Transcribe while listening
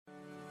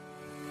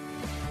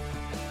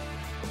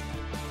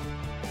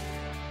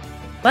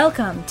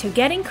Welcome to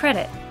Getting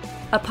Credit,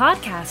 a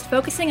podcast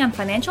focusing on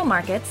financial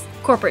markets,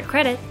 corporate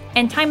credit,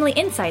 and timely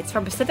insights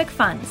from Pacific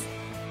Funds.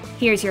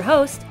 Here's your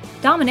host,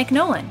 Dominic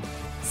Nolan,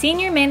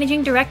 Senior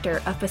Managing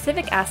Director of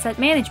Pacific Asset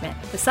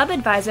Management, the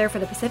sub-advisor for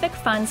the Pacific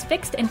Funds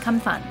Fixed Income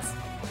Funds.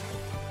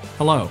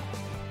 Hello,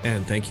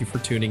 and thank you for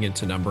tuning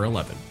into number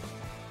 11.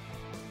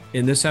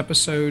 In this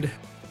episode,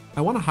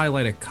 I want to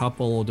highlight a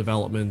couple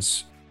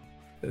developments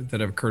that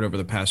have occurred over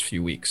the past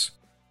few weeks,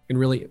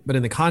 but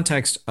in the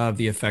context of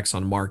the effects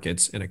on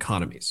markets and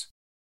economies.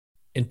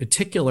 In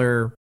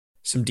particular,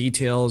 some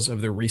details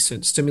of the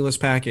recent stimulus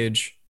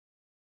package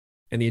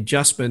and the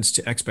adjustments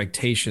to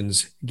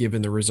expectations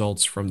given the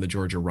results from the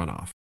Georgia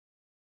runoff,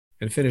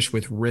 and finish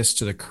with risks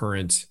to the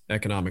current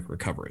economic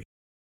recovery.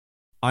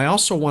 I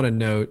also want to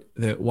note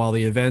that while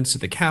the events at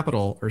the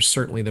Capitol are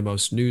certainly the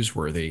most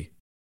newsworthy,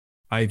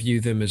 I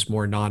view them as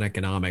more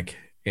non-economic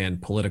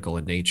and political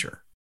in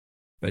nature,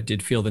 but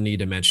did feel the need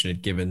to mention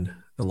it given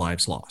the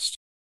lives lost.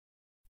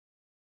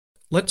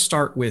 Let's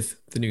start with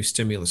the new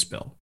stimulus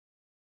bill.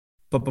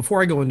 But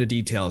before I go into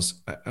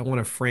details, I want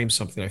to frame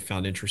something I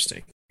found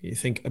interesting. You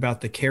think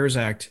about the CARES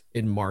Act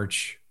in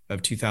March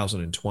of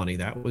 2020,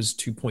 that was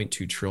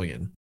 $2.2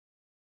 trillion.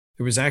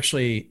 There was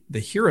actually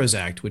the HEROES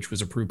Act, which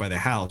was approved by the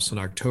House in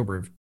October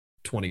of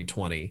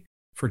 2020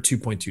 for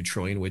 $2.2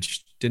 trillion,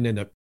 which didn't end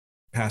up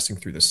passing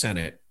through the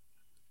Senate.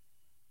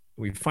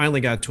 We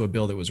finally got to a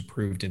bill that was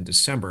approved in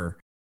December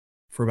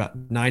for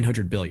about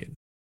 $900 billion.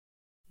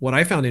 What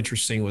I found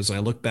interesting was when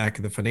I looked back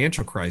at the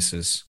financial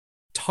crisis,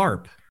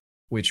 TARP,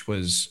 which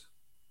was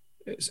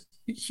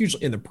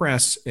hugely in the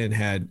press and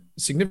had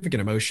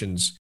significant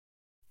emotions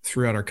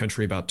throughout our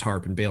country about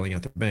TARP and bailing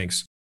out the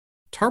banks.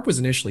 TARP was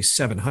initially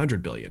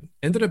 $700 billion,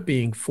 ended up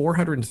being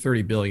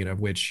 $430 billion,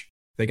 of which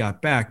they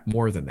got back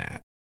more than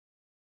that.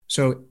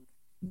 So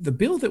the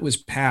bill that was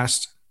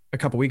passed a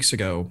couple weeks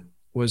ago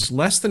was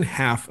less than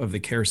half of the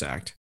CARES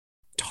Act.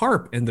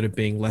 TARP ended up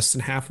being less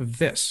than half of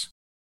this.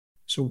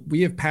 So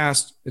we have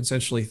passed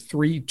essentially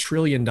 $3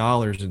 trillion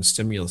in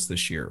stimulus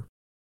this year.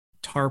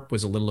 TARP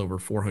was a little over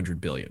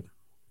 $400 billion,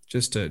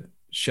 just to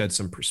shed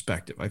some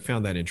perspective. I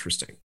found that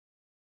interesting.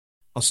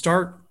 I'll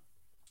start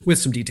with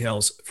some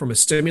details. From a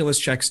stimulus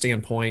check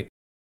standpoint,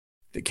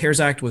 the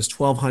CARES Act was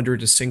 $1,200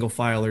 to single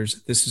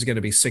filers. This is going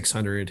to be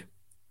 $600.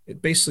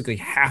 Basically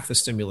half the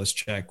stimulus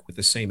check with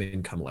the same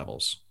income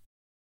levels.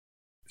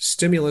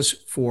 Stimulus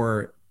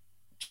for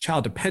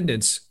child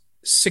dependents,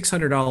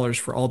 $600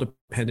 for all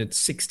dependents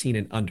 16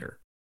 and under.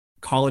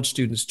 College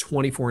students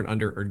 24 and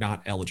under are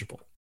not eligible.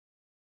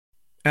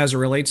 As it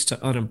relates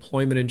to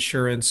unemployment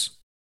insurance,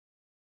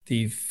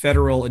 the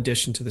federal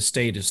addition to the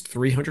state is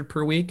 $300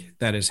 per week.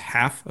 That is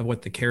half of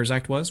what the CARES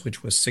Act was,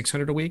 which was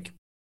 $600 a week.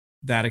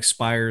 That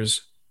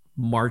expires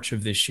March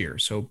of this year,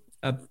 so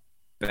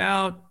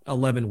about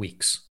 11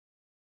 weeks.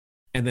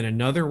 And then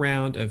another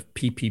round of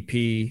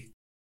PPP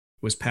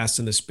was passed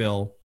in this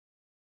bill.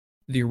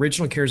 The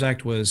original CARES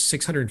Act was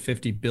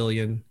 $650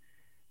 billion.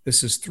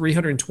 This is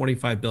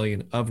 $325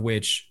 billion, of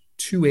which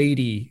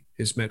 $280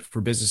 is meant for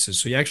businesses.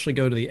 So you actually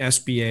go to the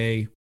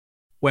SBA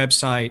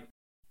website.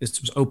 This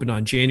was opened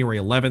on January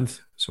 11th.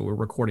 So we're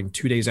recording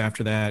 2 days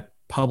after that.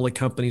 Public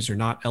companies are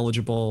not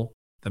eligible.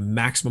 The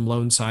maximum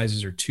loan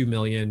sizes are $2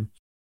 million.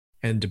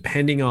 And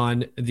depending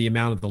on the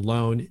amount of the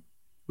loan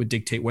would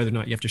dictate whether or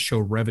not you have to show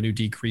revenue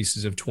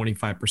decreases of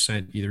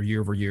 25% either year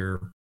over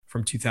year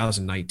from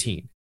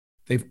 2019.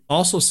 They've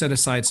also set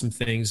aside some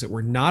things that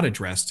were not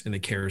addressed in the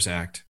CARES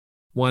Act.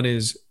 One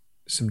is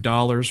some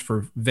dollars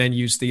for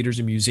venues, theaters,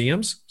 and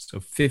museums. So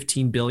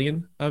 $15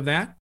 billion of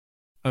that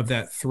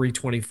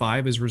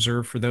 $325 is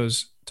reserved for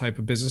those type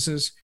of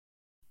businesses.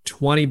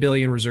 $20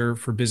 billion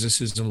reserved for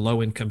businesses in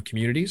low-income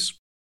communities.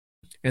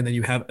 And then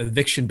you have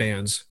eviction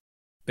bans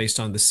based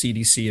on the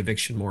CDC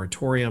eviction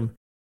moratorium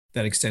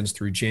that extends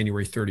through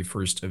January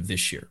 31st of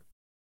this year.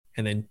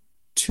 And then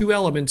two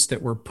elements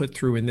that were put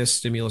through in this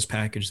stimulus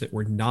package that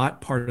were not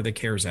part of the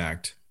CARES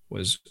Act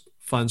was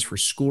funds for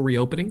school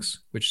reopenings,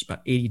 which is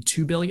about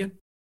 $82 billion,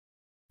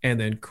 and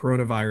then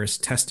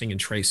coronavirus testing and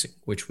tracing,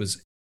 which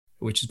has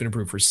been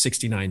approved for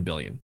 $69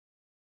 billion.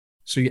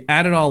 So you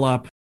add it all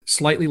up,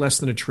 slightly less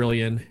than $1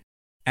 trillion,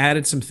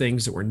 added some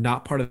things that were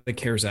not part of the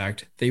CARES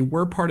Act. They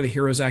were part of the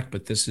HEROES Act,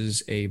 but this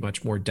is a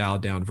much more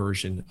dialed down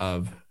version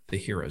of the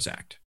HEROES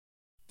Act.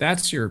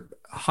 That's your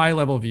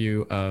high-level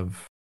view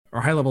of,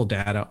 or high-level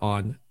data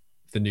on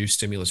the new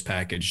stimulus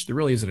package. There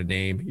really isn't a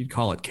name. You'd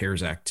call it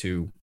CARES Act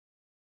 2.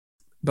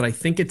 But I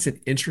think it's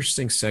an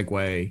interesting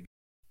segue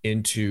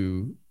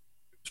into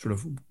sort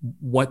of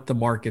what the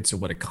markets and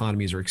what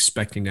economies are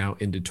expecting now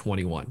into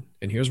 21.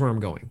 And here's where I'm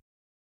going.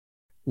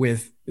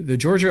 With the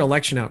Georgia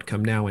election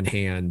outcome now in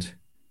hand,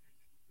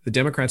 the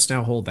Democrats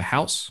now hold the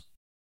House,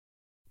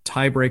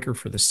 tiebreaker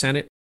for the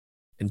Senate,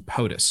 and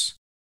POTUS.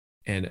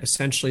 And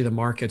essentially the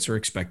markets are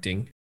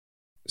expecting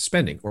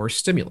spending or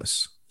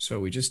stimulus. So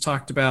we just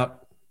talked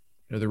about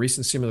the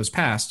recent stimulus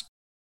passed.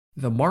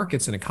 The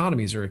markets and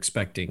economies are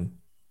expecting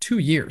 2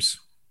 years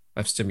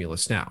of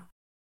stimulus now.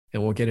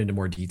 And we'll get into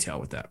more detail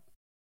with that.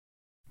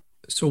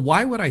 So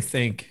why would I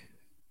think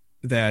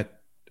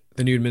that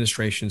the new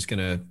administration is going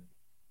to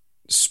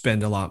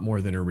spend a lot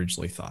more than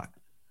originally thought?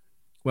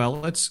 Well,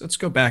 let's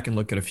go back and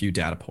look at a few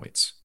data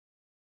points.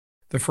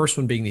 The first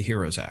one being the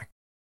HEROES Act.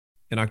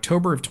 In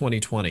October of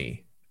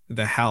 2020,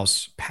 the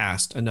House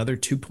passed another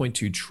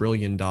 $2.2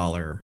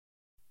 trillion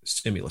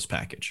stimulus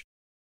package,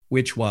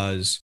 which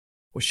was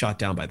shot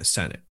down by the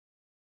Senate.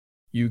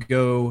 You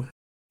go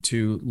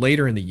to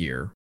later in the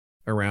year,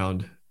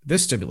 around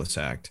this stimulus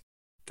act,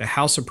 the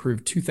House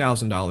approved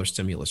 $2,000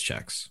 stimulus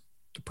checks.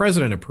 The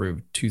president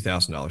approved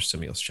 $2,000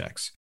 stimulus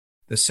checks.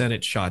 The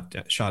Senate shot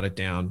it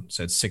down,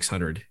 said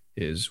 $600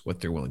 is what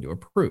they're willing to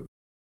approve.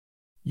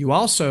 You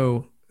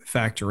also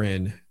factor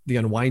in the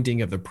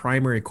unwinding of the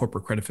primary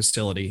corporate credit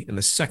facility and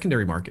the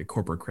secondary market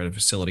corporate credit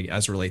facility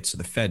as it relates to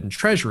the Fed and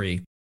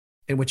Treasury.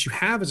 And what you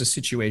have is a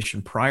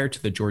situation prior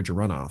to the Georgia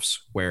runoffs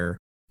where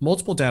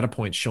multiple data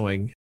points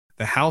showing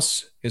the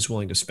House is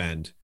willing to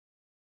spend.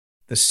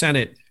 The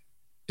Senate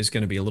is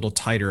going to be a little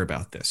tighter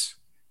about this.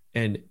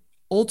 And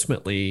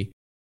ultimately,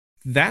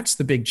 that's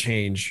the big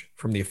change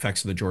from the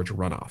effects of the Georgia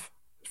runoff.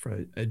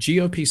 For a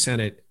GOP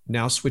Senate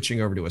now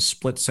switching over to a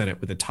split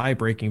Senate with a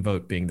tie-breaking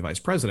vote being the vice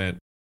president,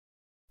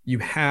 you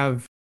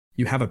have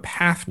a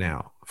path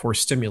now for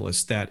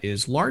stimulus that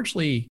is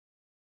largely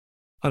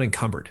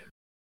unencumbered.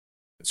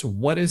 So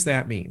what does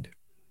that mean?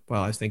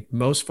 Well, I think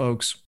most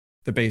folks,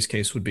 the base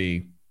case would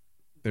be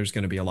there's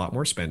going to be a lot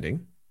more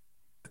spending.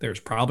 There's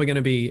probably going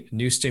to be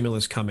new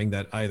stimulus coming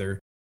that either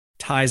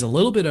ties a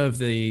little bit of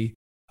the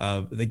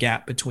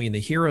gap between the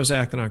HEROES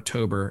Act in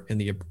October and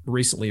the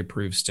recently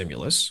approved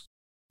stimulus.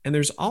 And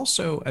there's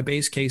also a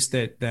base case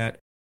that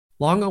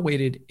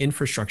long-awaited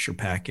infrastructure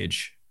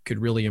package could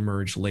really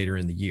emerge later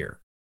in the year.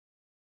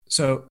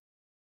 So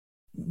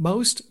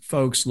most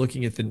folks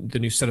looking at the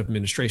new set of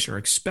administration are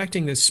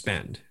expecting this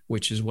spend,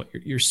 which is what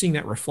you're seeing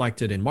that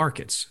reflected in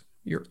markets.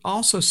 You're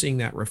also seeing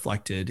that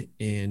reflected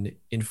in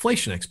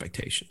inflation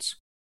expectations.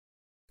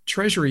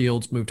 Treasury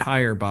yields moved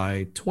higher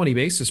by 20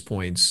 basis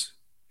points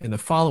in the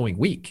following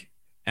week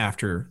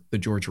after the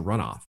Georgia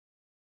runoff.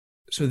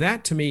 So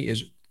that to me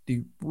is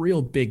the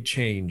real big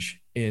change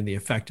in the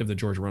effect of the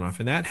Georgia runoff.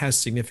 And that has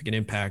significant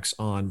impacts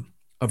on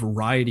a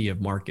variety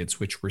of markets,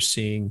 which we're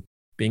seeing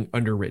being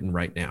underwritten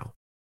right now.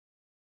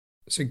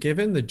 So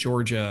given the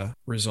Georgia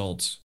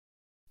results,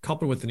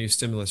 coupled with the new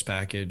stimulus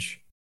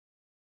package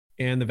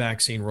and the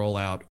vaccine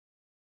rollout,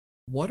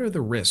 what are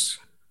the risks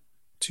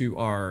to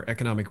our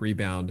economic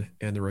rebound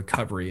and the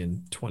recovery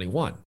in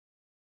 21?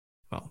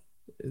 Well,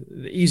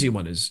 the easy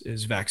one is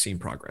vaccine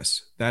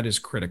progress. That is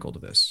critical to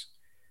this.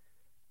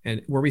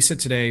 And where we sit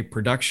today,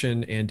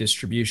 production and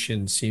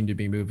distribution seem to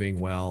be moving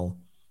well.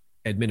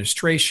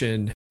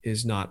 Administration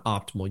is not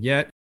optimal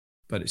yet,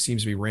 but it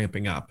seems to be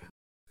ramping up.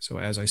 So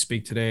as I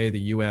speak today, the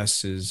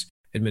U.S. is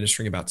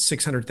administering about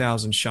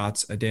 600,000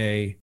 shots a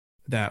day.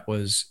 That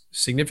was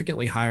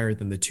significantly higher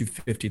than the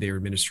 250 they were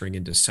administering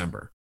in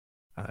December.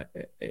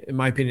 In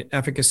my opinion,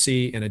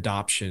 efficacy and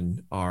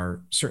adoption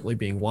are certainly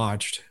being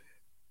watched,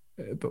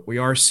 but we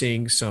are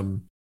seeing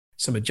some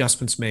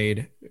adjustments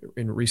made.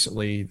 And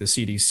recently, the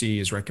CDC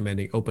is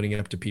recommending opening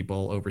up to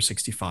people over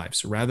 65.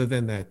 So rather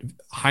than that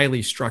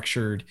highly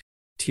structured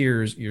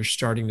tiers, you're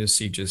starting to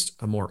see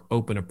just a more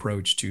open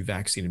approach to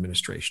vaccine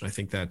administration. I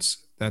think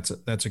that's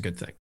a good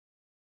thing.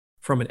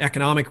 From an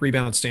economic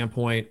rebound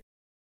standpoint,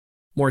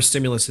 more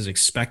stimulus is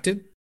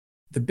expected.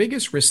 The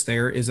biggest risk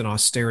there is an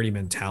austerity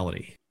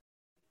mentality.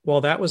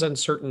 While that was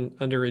uncertain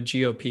under a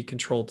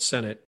GOP-controlled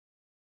Senate,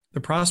 the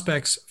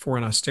prospects for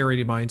an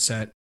austerity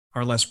mindset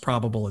are less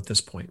probable at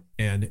this point.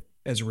 And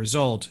as a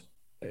result,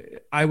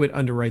 I would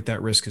underwrite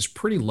that risk as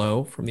pretty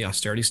low from the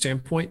austerity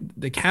standpoint.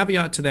 The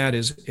caveat to that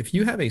is if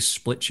you have a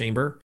split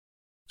chamber,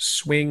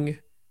 swing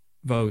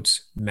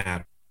votes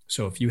matter.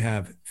 So if you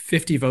have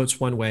 50 votes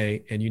one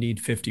way and you need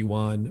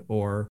 51,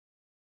 or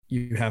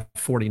you have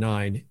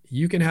 49,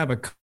 you can have a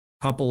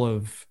couple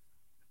of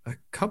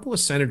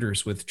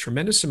senators with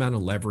tremendous amount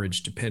of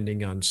leverage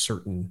depending on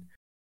certain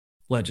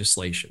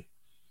legislation.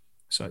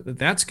 So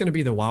that's going to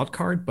be the wild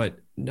card, but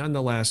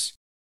nonetheless,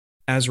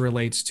 as it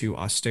relates to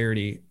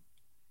austerity,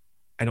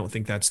 I don't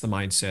think that's the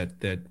mindset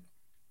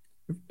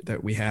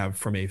that we have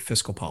from a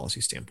fiscal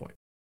policy standpoint.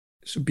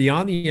 So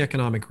beyond the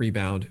economic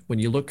rebound, when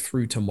you look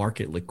through to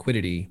market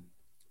liquidity,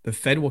 the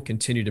Fed will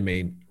continue to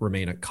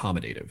remain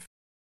accommodative.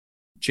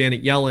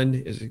 Janet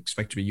Yellen is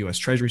expected to be U.S.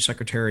 Treasury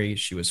Secretary.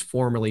 She was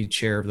formerly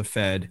chair of the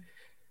Fed.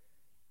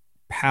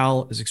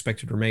 Powell is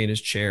expected to remain as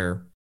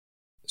chair.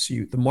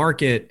 So the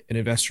market and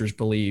investors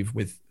believe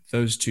with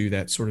those two,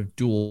 that sort of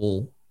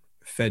dual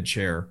Fed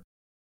chair,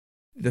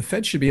 the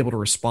Fed should be able to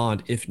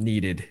respond if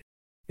needed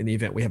in the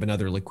event we have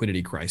another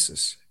liquidity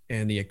crisis,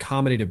 and the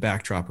accommodative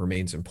backdrop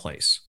remains in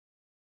place.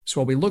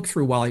 So while we look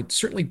through, while I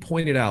certainly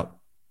pointed out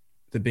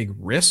the big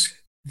risk,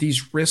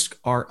 these risks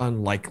are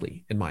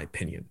unlikely, in my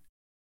opinion.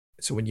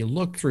 So when you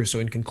look through, so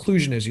in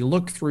conclusion, as you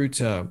look through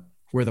to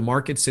where the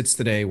market sits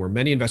today, where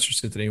many investors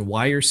sit today, and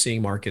why you're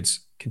seeing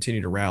markets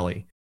continue to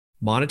rally,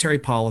 monetary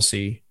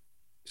policy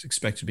is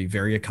expected to be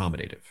very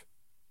accommodative.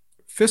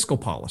 Fiscal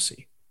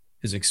policy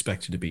is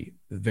expected to be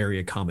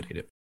very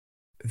accommodative.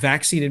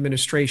 vaccine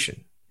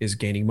administration is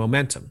gaining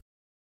momentum.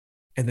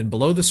 And then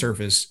below the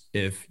surface,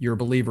 if you're a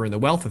believer in the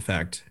wealth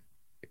effect,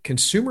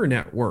 consumer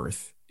net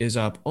worth is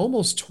up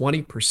almost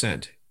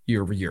 20%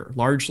 year over year,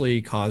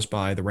 largely caused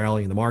by the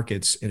rally in the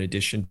markets in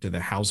addition to the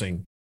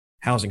housing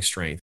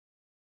strength,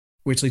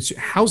 which leads to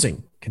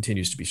housing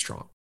continues to be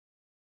strong.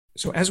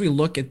 So as we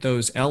look at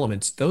those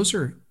elements, those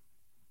are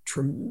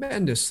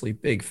tremendously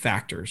big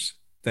factors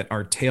that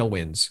are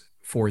tailwinds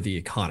for the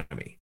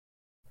economy.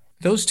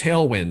 Those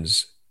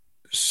tailwinds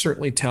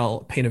certainly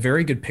paint a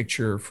very good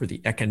picture for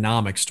the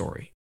economic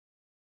story.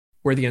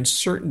 Where the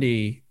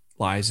uncertainty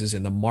lies is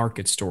in the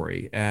market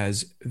story,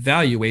 as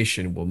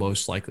valuation will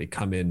most likely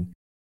come in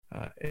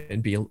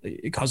and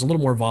cause a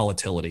little more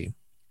volatility,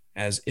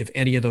 as if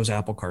any of those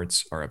apple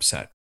carts are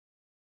upset.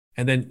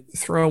 And then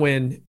throw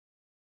in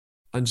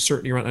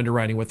uncertainty around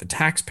underwriting, what the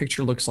tax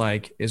picture looks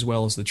like, as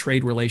well as the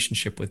trade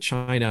relationship with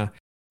China.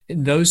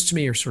 And those to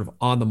me are sort of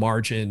on the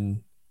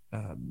margin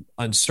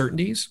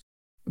uncertainties.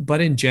 But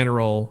in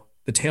general,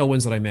 the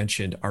tailwinds that I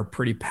mentioned are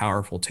pretty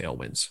powerful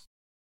tailwinds.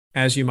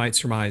 As you might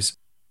surmise,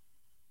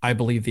 I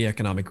believe the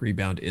economic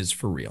rebound is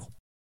for real.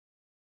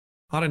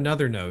 On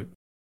another note,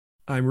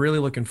 I'm really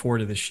looking forward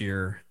to this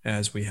year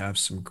as we have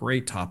some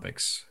great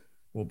topics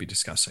we'll be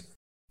discussing,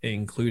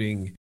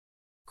 including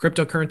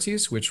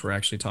cryptocurrencies, which we're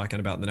actually talking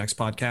about in the next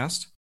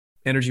podcast,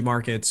 energy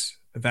markets,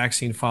 a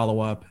vaccine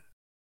follow-up,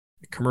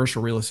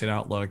 commercial real estate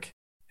outlook,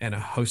 and a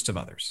host of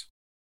others.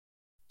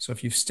 So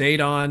if you've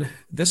stayed on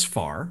this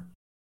far,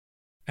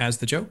 as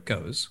the joke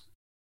goes,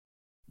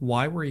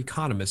 why were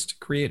economists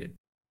created?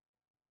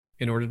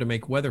 In order to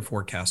make weather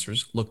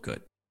forecasters look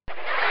good.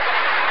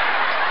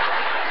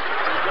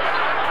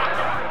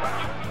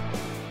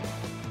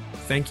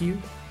 Thank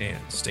you, and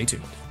stay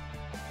tuned.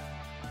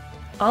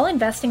 All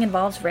investing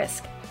involves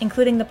risk,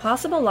 including the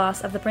possible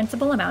loss of the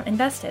principal amount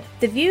invested.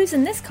 The views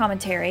in this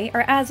commentary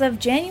are as of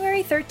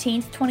January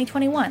 13th,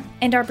 2021,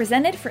 and are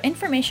presented for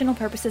informational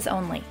purposes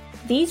only.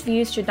 These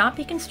views should not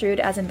be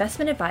construed as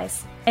investment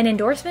advice, an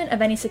endorsement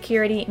of any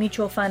security,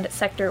 mutual fund,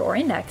 sector, or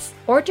index,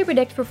 or to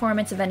predict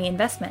performance of any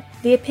investment.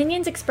 The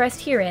opinions expressed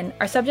herein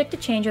are subject to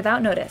change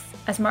without notice,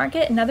 as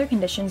market and other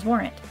conditions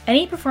warrant.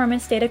 Any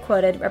performance data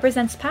quoted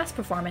represents past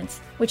performance,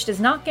 which does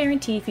not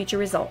guarantee future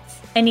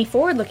results. Any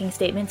forward-looking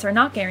statements are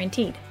not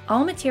guaranteed.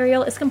 All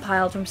material is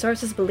compiled from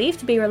sources believed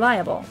to be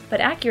reliable,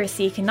 but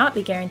accuracy cannot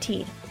be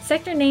guaranteed.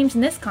 Sector names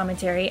in this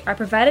commentary are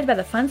provided by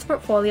the fund's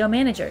portfolio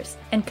managers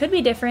and could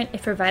be different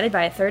if provided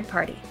by a third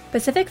party.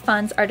 Pacific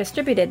funds are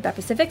distributed by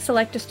Pacific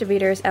Select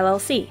Distributors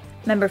LLC,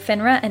 member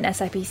FINRA and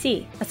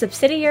SIPC, a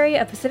subsidiary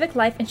of Pacific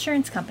Life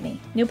Insurance Company,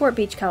 Newport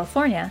Beach,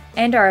 California,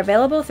 and are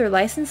available through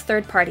licensed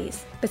third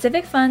parties.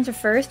 Pacific Funds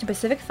refers to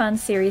Pacific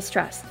Funds Series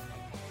Trust.